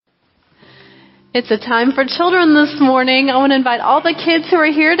It's a time for children this morning. I want to invite all the kids who are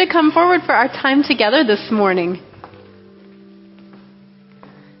here to come forward for our time together this morning.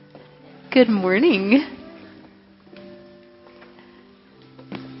 Good morning.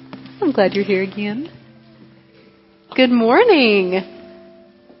 I'm glad you're here again. Good morning.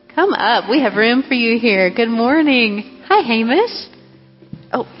 Come up. We have room for you here. Good morning. Hi, Hamish.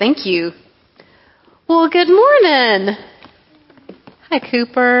 Oh, thank you. Well, good morning. Hi,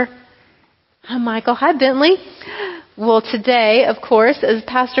 Cooper. Hi, Michael. Hi, Bentley. Well, today, of course, as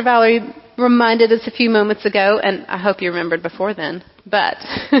Pastor Valerie reminded us a few moments ago, and I hope you remembered before then, but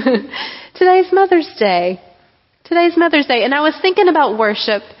today's Mother's Day. Today's Mother's Day. And I was thinking about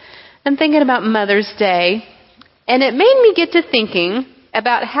worship and thinking about Mother's Day, and it made me get to thinking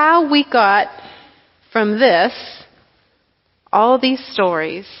about how we got from this, all these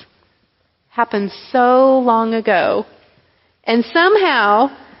stories happened so long ago, and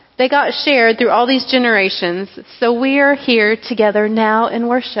somehow they got shared through all these generations, so we are here together now in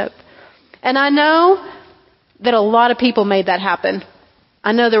worship. And I know that a lot of people made that happen.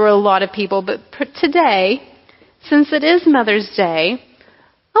 I know there were a lot of people, but today, since it is Mother's Day,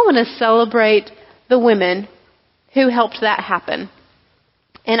 I want to celebrate the women who helped that happen.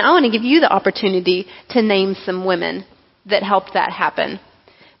 And I want to give you the opportunity to name some women that helped that happen.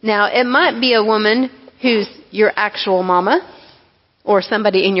 Now, it might be a woman who's your actual mama, or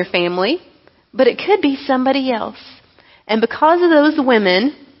somebody in your family, but it could be somebody else. And because of those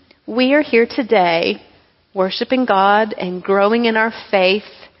women, we are here today worshiping God and growing in our faith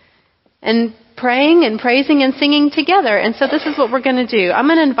and praying and praising and singing together. And so this is what we're going to do. I'm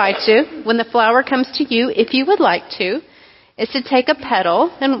going to invite you, when the flower comes to you, if you would like to, is to take a petal,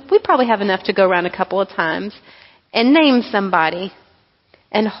 and we probably have enough to go around a couple of times, and name somebody.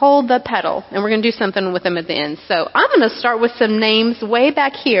 And hold the petal. And we're going to do something with them at the end. So I'm going to start with some names way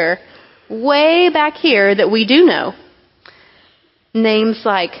back here that we do know. Names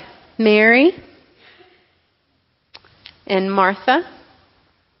like Mary and Martha.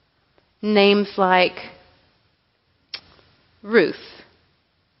 Names like Ruth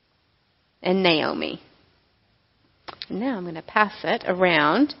and Naomi. Now I'm going to pass it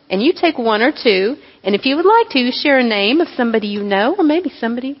around, and you take one or two, and if you would like to, share a name of somebody you know, or maybe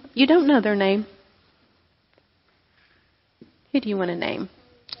somebody you don't know their name. Who do you want to name?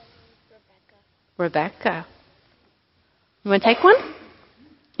 Rebecca. You want to take one?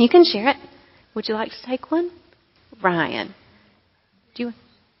 You can share it. Would you like to take one? Ryan.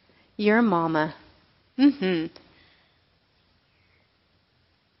 Your mama.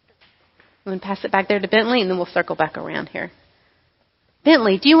 I'm going to pass it back there to Bentley, and then we'll circle back around here.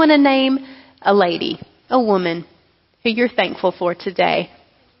 Bentley, do you want to name a lady, a woman, who you're thankful for today?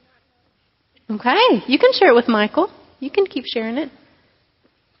 Okay, you can share it with Michael. You can keep sharing it.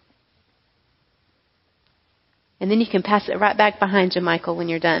 And then you can pass it right back behind you, Michael, when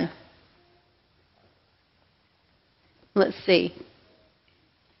you're done. Let's see.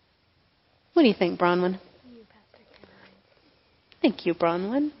 What do you think, Bronwyn? Thank you,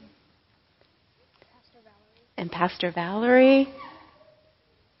 Bronwyn. And Pastor Valerie.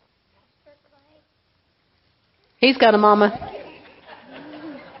 He's got a mama.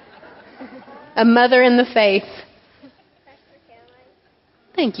 A mother in the faith.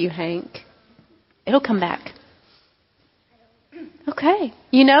 Thank you, Hank. It'll come back. Okay.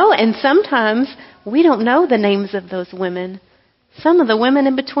 You know, and sometimes we don't know the names of those women. Some of the women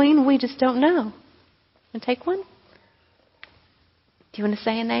in between we just don't know. Want to take one? Do you want to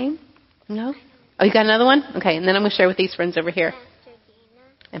say a name? No? Oh, you got another one? Okay, and then I'm going to share with these friends over here. Pastor Dina.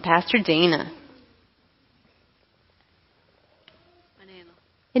 And Pastor Dina.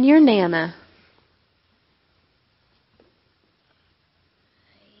 And your Nana.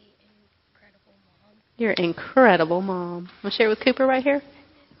 Your incredible mom. Want to share it with Cooper right here?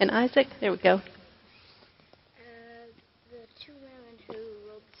 And Isaac? There we go. The two women who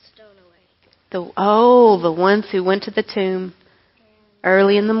rolled the stone away. The ones who went to the tomb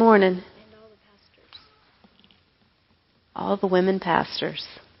early in the morning. And all the pastors. All the women pastors.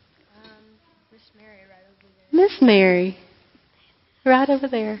 Miss Mary right over there. Miss Mary. Right over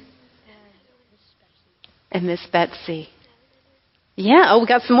there. And Miss Betsy. Yeah, oh, we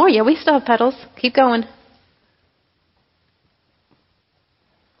got some more. Yeah, we still have petals. Keep going.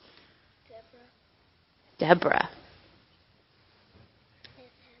 Deborah.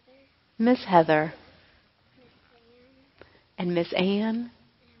 Miss Heather. And Miss Ann.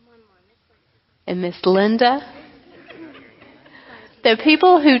 And Miss Linda. The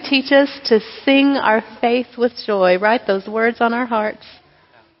people who teach us to sing our faith with joy. Write those words on our hearts.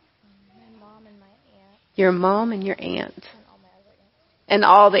 My mom and my aunt. Your mom and your aunt. And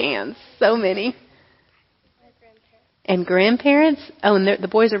all the aunts. So many. My grandparents. And grandparents? Oh, and the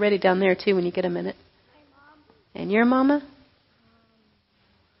boys are ready down there, too, when you get a minute. My mom. And your mama?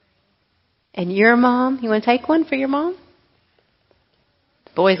 And your mom? You want to take one for your mom?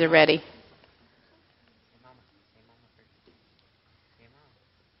 The boys are ready.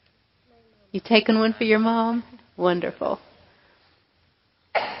 You taking one for your mom? Wonderful.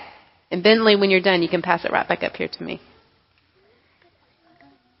 And Bentley, when you're done, you can pass it right back up here to me.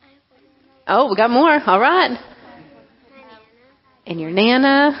 Oh, we got more. All right. And your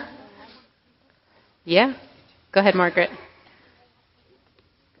Nana. Yeah. Go ahead, Margaret.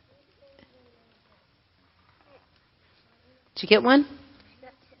 Did you get one?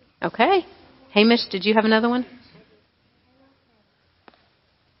 Okay. Hamish, did you have another one?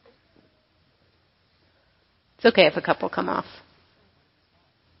 It's okay if a couple come off.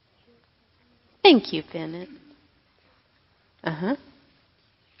 Thank you, Bennett. Uh-huh.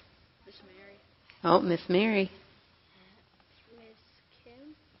 Miss Mary. Oh, Miss Mary. Miss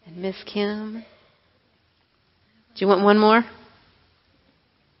Kim. And Miss Kim. Do you want one more?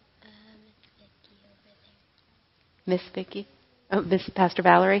 Miss Vicky. Oh, Miss Pastor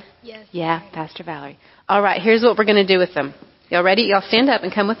Valerie? Yes. Yeah, Pastor Valerie. All right, here's what we're going to do with them. Y'all ready? Y'all stand up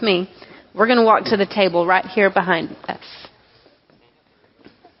and come with me. We're going to walk to the table right here behind us.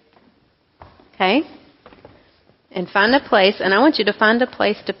 Okay? And find a place, and I want you to find a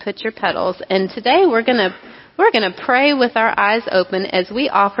place to put your petals. And today we're going to pray with our eyes open as we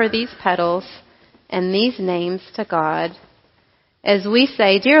offer these petals and these names to God. As we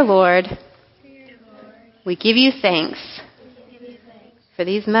say, Dear Lord, we give you thanks for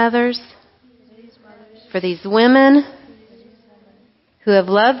these mothers, for these women who have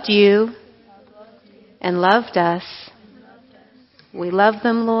loved you and loved us. We love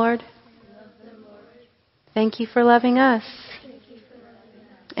them, Lord. Thank you for loving us.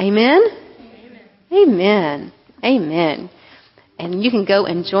 Amen? Amen. Amen. And you can go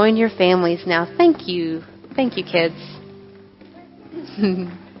and join your families now. Thank you. Thank you, kids.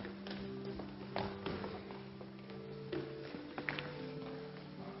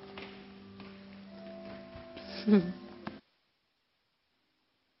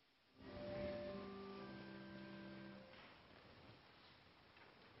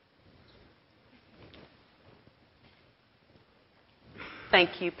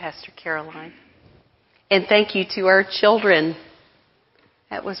 Thank you, Pastor Caroline. And thank you to our children.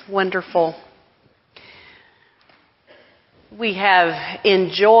 That was wonderful. We have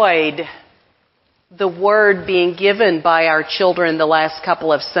enjoyed the word being given by our children the last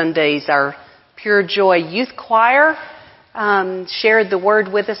couple of Sundays. Our Pure Joy Youth Choir shared the word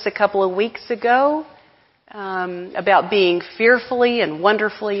with us a couple of weeks ago about being fearfully and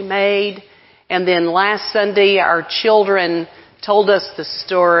wonderfully made. And then last Sunday, our children told us the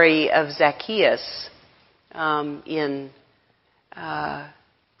story of Zacchaeus in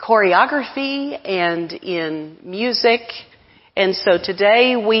choreography and in music. And so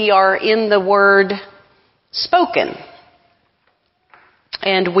today we are in the word spoken.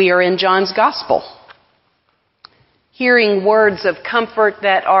 And we are in John's Gospel, hearing words of comfort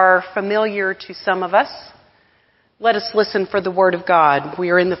that are familiar to some of us. Let us listen for the word of God. We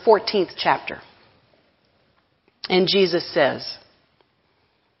are in the 14th chapter. And Jesus says,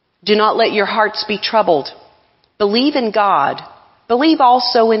 Do not let your hearts be troubled. Believe in God. Believe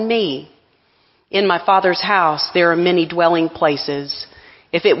also in me. In my Father's house there are many dwelling places.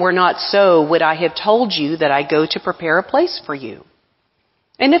 If it were not so, would I have told you that I go to prepare a place for you?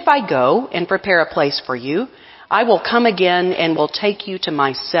 And if I go and prepare a place for you, I will come again and will take you to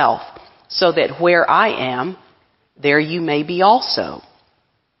myself, so that where I am, there you may be also.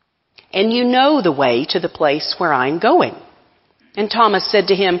 And you know the way to the place where I'm going. And Thomas said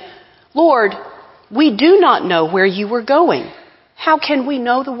to him, Lord, we do not know where you are going. How can we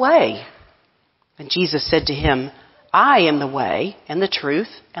know the way? And Jesus said to him, I am the way and the truth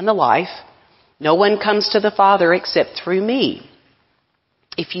and the life. No one comes to the Father except through me.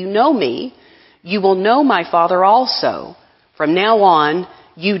 If you know me, you will know my Father also. From now on,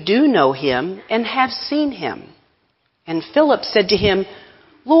 you do know him and have seen him. And Philip said to him,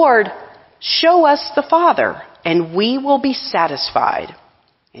 Lord, show us the Father, and we will be satisfied.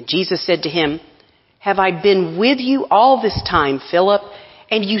 And Jesus said to him, Have I been with you all this time, Philip,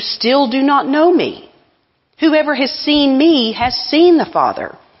 and you still do not know me? Whoever has seen me has seen the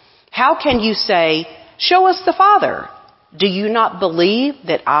Father. How can you say, Show us the Father? Do you not believe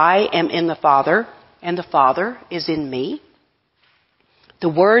that I am in the Father, and the Father is in me? The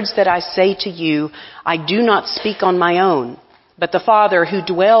words that I say to you, I do not speak on my own, but the Father who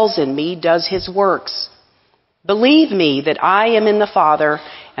dwells in me does his works. Believe me that I am in the Father,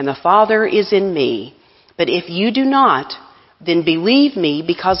 and the Father is in me. But if you do not, then believe me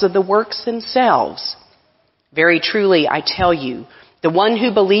because of the works themselves. Very truly, I tell you, the one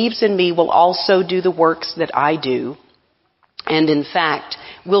who believes in me will also do the works that I do, and in fact,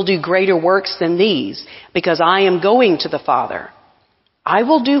 will do greater works than these, because I am going to the Father. I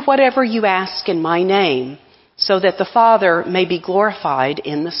will do whatever you ask in my name, so that the Father may be glorified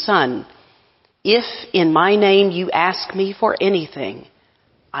in the Son. If in my name you ask me for anything,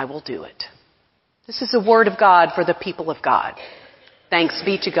 I will do it. This is the word of God for the people of God. Thanks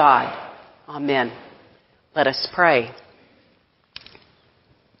be to God. Amen. Let us pray.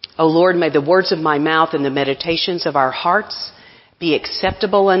 O Lord, may the words of my mouth and the meditations of our hearts be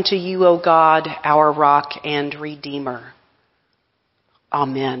acceptable unto you, O God, our rock and redeemer.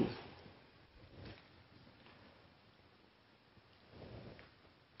 Amen.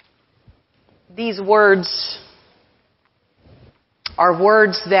 These words are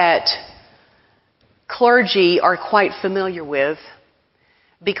words that clergy are quite familiar with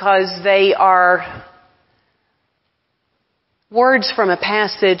because they are words from a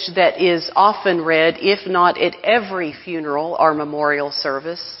passage that is often read, if not at every funeral or memorial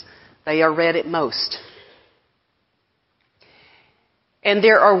service. They are read at most. And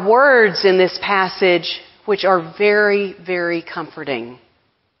there are words in this passage which are very, very comforting.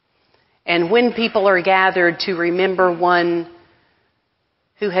 And when people are gathered to remember one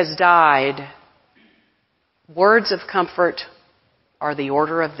who has died, words of comfort are the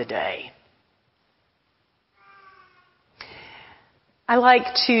order of the day. I like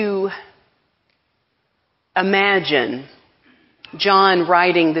to imagine John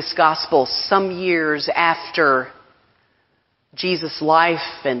writing this gospel some years after Jesus' life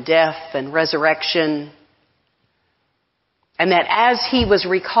and death and resurrection, and that as he was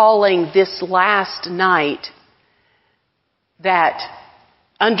recalling this last night, that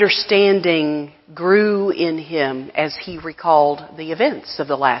understanding grew in him as he recalled the events of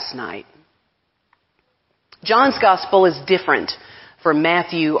the last night. John's gospel is different from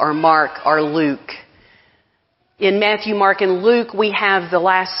Matthew or Mark or Luke. In Matthew, Mark, and Luke, we have the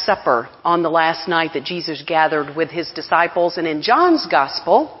Last Supper on the last night that Jesus gathered with his disciples. And in John's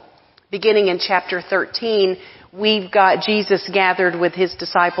gospel, beginning in chapter 13, we've got Jesus gathered with his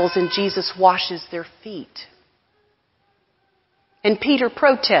disciples and Jesus washes their feet. And Peter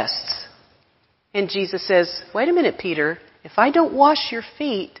protests. And Jesus says, wait a minute, Peter, if I don't wash your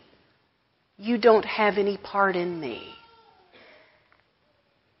feet, you don't have any part in me.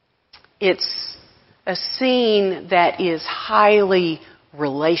 It's a scene that is highly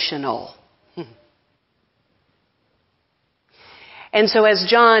relational. And so as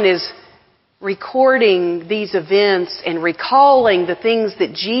John is recording these events and recalling the things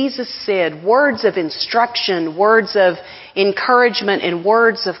that Jesus said, words of instruction, words of encouragement, and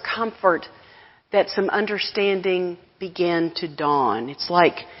words of comfort, that some understanding began to dawn. It's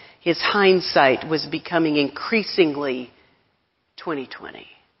like his hindsight was becoming increasingly 20/20.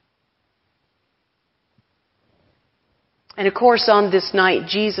 And of course, on this night,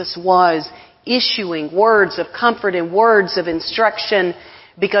 Jesus was issuing words of comfort and words of instruction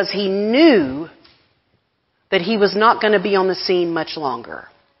because he knew that he was not going to be on the scene much longer.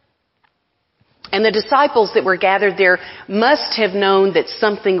 And the disciples that were gathered there must have known that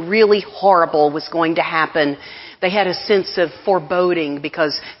something really horrible was going to happen. They had a sense of foreboding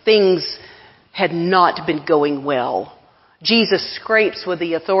because things had not been going well. Jesus' scrapes with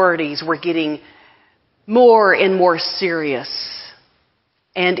the authorities were getting more and more serious,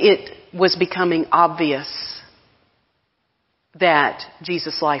 and it was becoming obvious that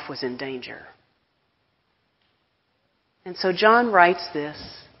Jesus' life was in danger. And so John writes this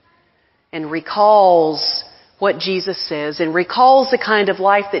and recalls what Jesus says and recalls the kind of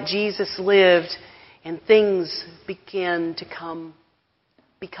life that Jesus lived, and things begin to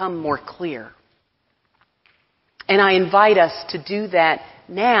become more clear. And I invite us to do that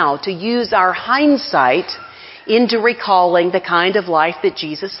now, to use our hindsight into recalling the kind of life that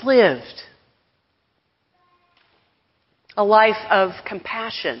Jesus lived. A life of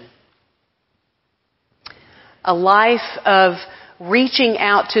compassion. A life of reaching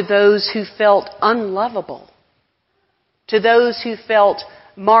out to those who felt unlovable. To those who felt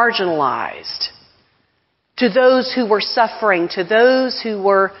marginalized. To those who were suffering. To those who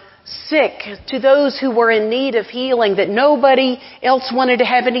were sick, to those who were in need of healing that nobody else wanted to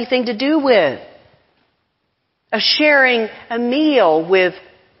have anything to do with. Of sharing a meal with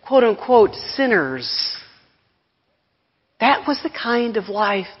quote-unquote sinners. That was the kind of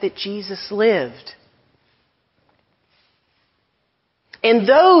life that Jesus lived. And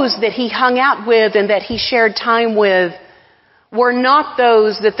those that he hung out with and that he shared time with were not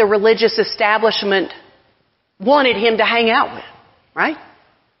those that the religious establishment wanted him to hang out with, right?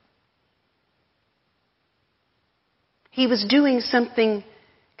 He was doing something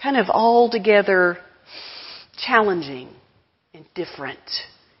kind of altogether challenging and different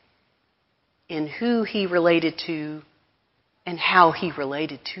in who he related to and how he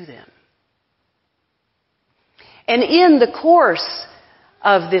related to them. And in the course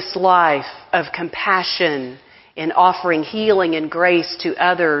of this life of compassion and offering healing and grace to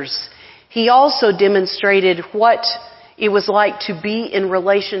others, he also demonstrated what it was like to be in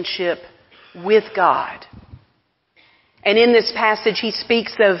relationship with God. And in this passage, he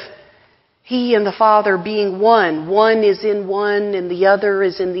speaks of he and the Father being one. One is in one and the other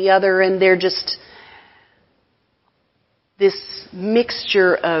is in the other, and they're just this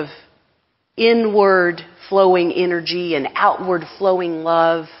mixture of inward flowing energy and outward flowing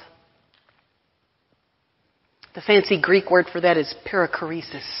love. The fancy Greek word for that is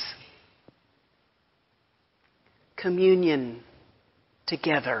perichoresis. Communion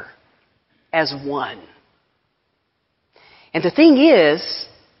together as one. And the thing is,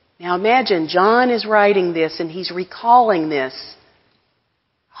 now imagine John is writing this and he's recalling this.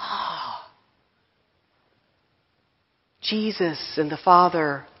 Jesus and the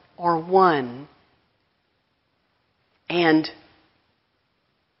Father are one. And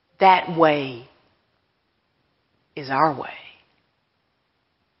that way is our way.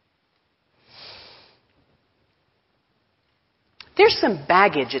 There's some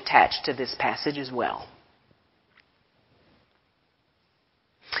baggage attached to this passage as well.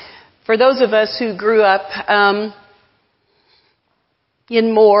 For those of us who grew up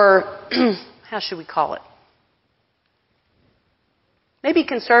in more, how should we call it? Maybe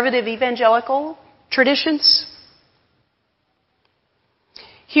conservative evangelical traditions.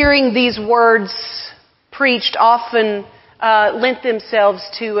 Hearing these words preached often lent themselves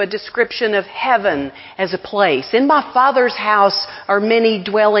to a description of heaven as a place. In my Father's house are many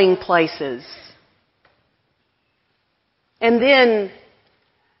dwelling places. And then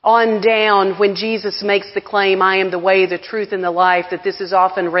on down, when Jesus makes the claim, I am the way, the truth, and the life, that this is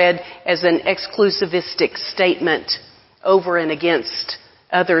often read as an exclusivistic statement over and against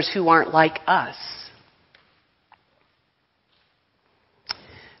others who aren't like us.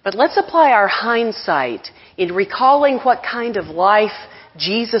 But let's apply our hindsight in recalling what kind of life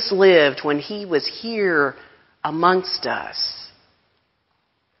Jesus lived when he was here amongst us.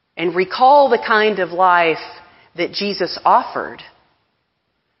 And recall the kind of life that Jesus offered.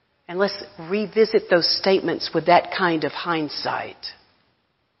 And let's revisit those statements with that kind of hindsight.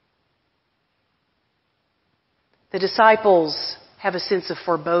 The disciples have a sense of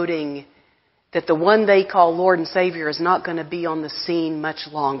foreboding that the one they call Lord and Savior is not going to be on the scene much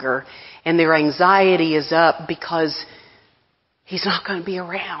longer. And their anxiety is up because he's not going to be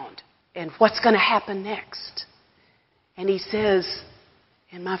around. And what's going to happen next? And he says,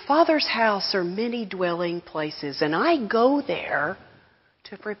 in my Father's house are many dwelling places, and I go there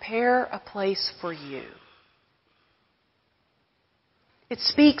to prepare a place for you. It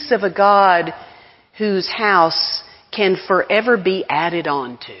speaks of a God whose house can forever be added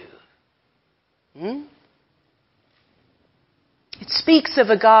on to. It speaks of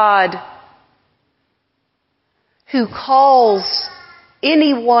a God who calls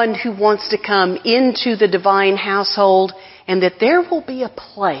anyone who wants to come into the divine household, and that there will be a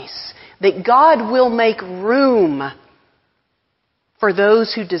place, that God will make room for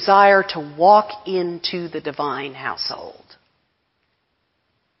those who desire to walk into the divine household.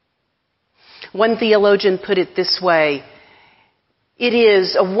 One theologian put it this way: it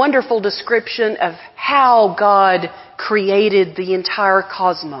is a wonderful description of how God created the entire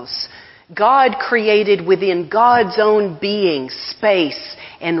cosmos. God created within God's own being space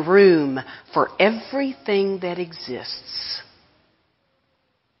and room for everything that exists.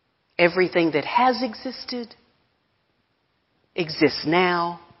 Everything that has existed, exists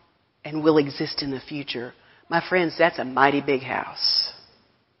now, and will exist in the future. My friends, that's a mighty big house.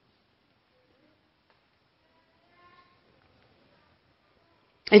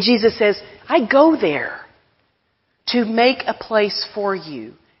 And Jesus says, I go there to make a place for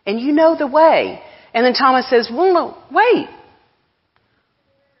you. And you know the way. And then Thomas says, well, no, wait.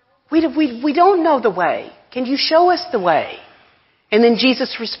 We don't know the way. Can you show us the way? And then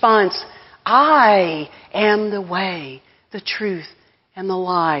Jesus responds, I am the way, the truth, and the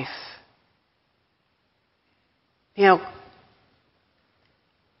life. You know,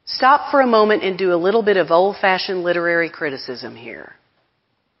 stop for a moment and do a little bit of old-fashioned literary criticism here.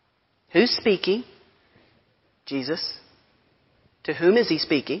 Who's speaking? Jesus. To whom is he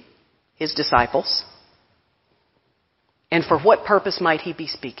speaking? His disciples. And for what purpose might he be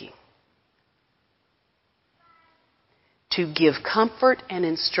speaking? To give comfort and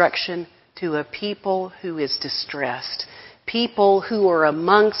instruction to a people who is distressed. People who are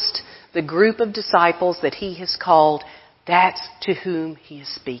amongst the group of disciples that he has called. That's to whom he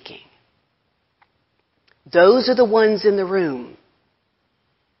is speaking. Those are the ones in the room.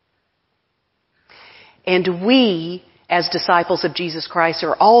 And we, as disciples of Jesus Christ,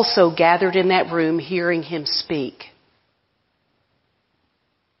 are also gathered in that room hearing him speak.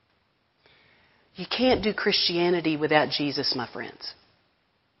 You can't do Christianity without Jesus, my friends.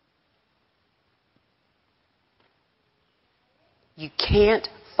 You can't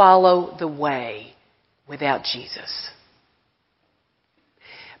follow the way without Jesus.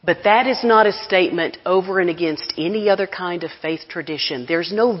 But that is not a statement over and against any other kind of faith tradition.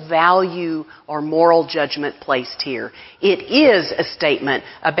 There's no value or moral judgment placed here. It is a statement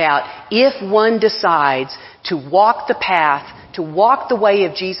about if one decides to walk the path, to walk the way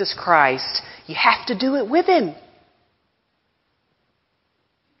of Jesus Christ, you have to do it with him.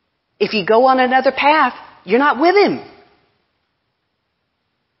 If you go on another path, you're not with him.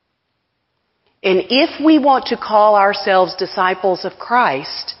 And if we want to call ourselves disciples of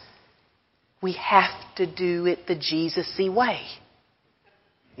Christ, we have to do it the Jesus-y way.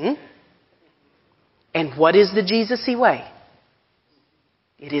 And what is the Jesus-y way?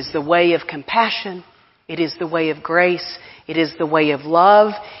 It is the way of compassion. It is the way of grace. It is the way of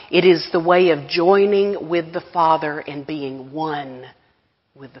love. It is the way of joining with the Father and being one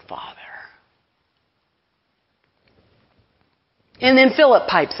with the Father. And then Philip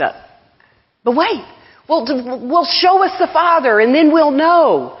pipes up. But wait, well, show us the Father and then we'll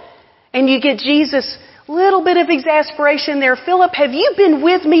know. And you get Jesus, little bit of exasperation there. Philip, have you been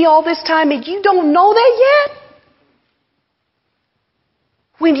with me all this time and you don't know that yet?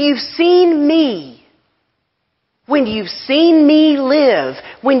 When you've seen me, when you've seen me live,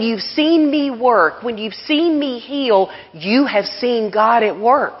 when you've seen me work, when you've seen me heal, you have seen God at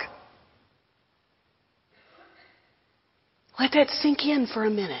work. Let that sink in for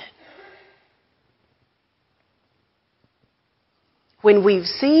a minute. When we've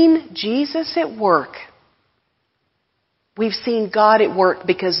seen Jesus at work, we've seen God at work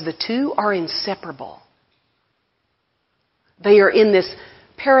because the two are inseparable. They are in this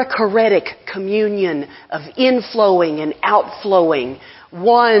perichoretic communion of inflowing and outflowing,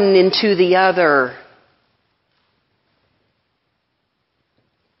 one into the other.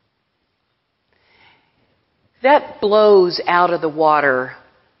 That blows out of the water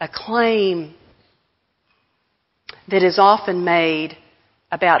a claim that is often made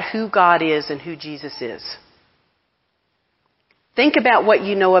about who God is and who Jesus is. Think about what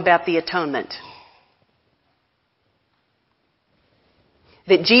you know about the atonement.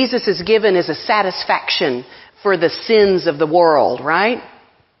 That Jesus is given as a satisfaction for the sins of the world, right?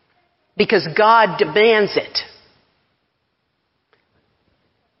 Because God demands it.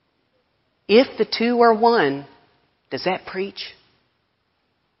 If the two are one, does that preach?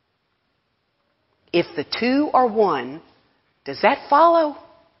 If the two are one, does that follow?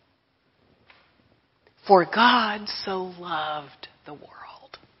 For God so loved the world.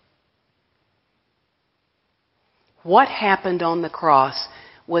 What happened on the cross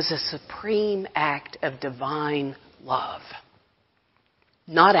was a supreme act of divine love.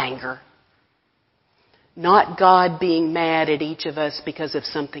 Not anger. Not God being mad at each of us because of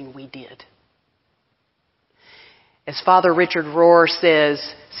something we did. As Father Richard Rohr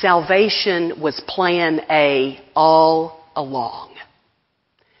says, salvation was plan A all along.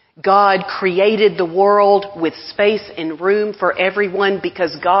 God created the world with space and room for everyone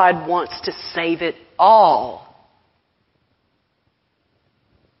because God wants to save it all.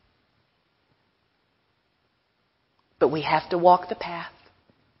 But we have to walk the path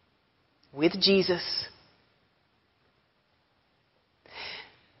with Jesus.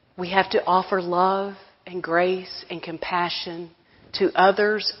 We have to offer love and grace and compassion to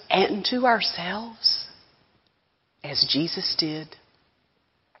others and to ourselves as Jesus did.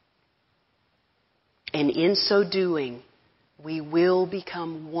 And in so doing, we will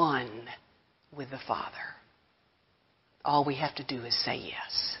become one with the Father. All we have to do is say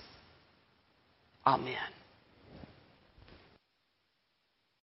yes. Amen.